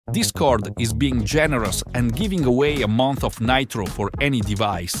Discord is being generous and giving away a month of Nitro for any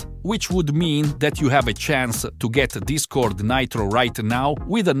device, which would mean that you have a chance to get Discord Nitro right now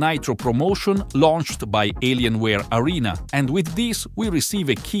with a Nitro promotion launched by Alienware Arena, and with this we receive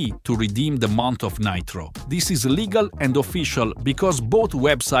a key to redeem the month of Nitro. This is legal and official because both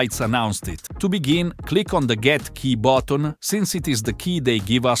websites announced it. To begin, click on the Get Key button, since it is the key they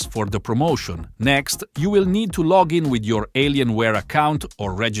give us for the promotion. Next, you will need to log in with your Alienware account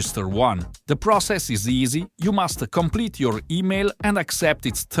or register one. The process is easy. You must complete your email and accept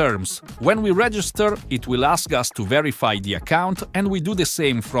its terms. When we register, it will ask us to verify the account, and we do the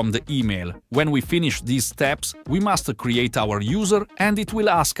same from the email. When we finish these steps, we must create our user, and it will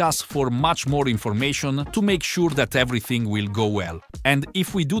ask us for much more information to make sure that everything will go well. And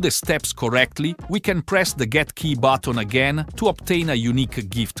if we do the steps correctly, we can press the Get Key button again to obtain a unique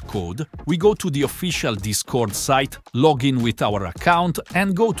gift code. We go to the official Discord site, log in with our account,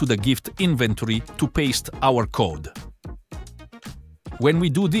 and go to the gift inventory to paste our code. When we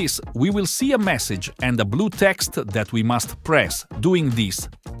do this, we will see a message and a blue text that we must press. Doing this,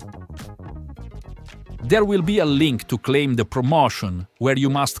 there will be a link to claim the promotion, where you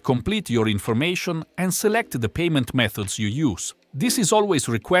must complete your information and select the payment methods you use. This is always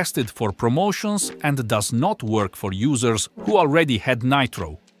requested for promotions and does not work for users who already had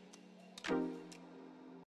Nitro.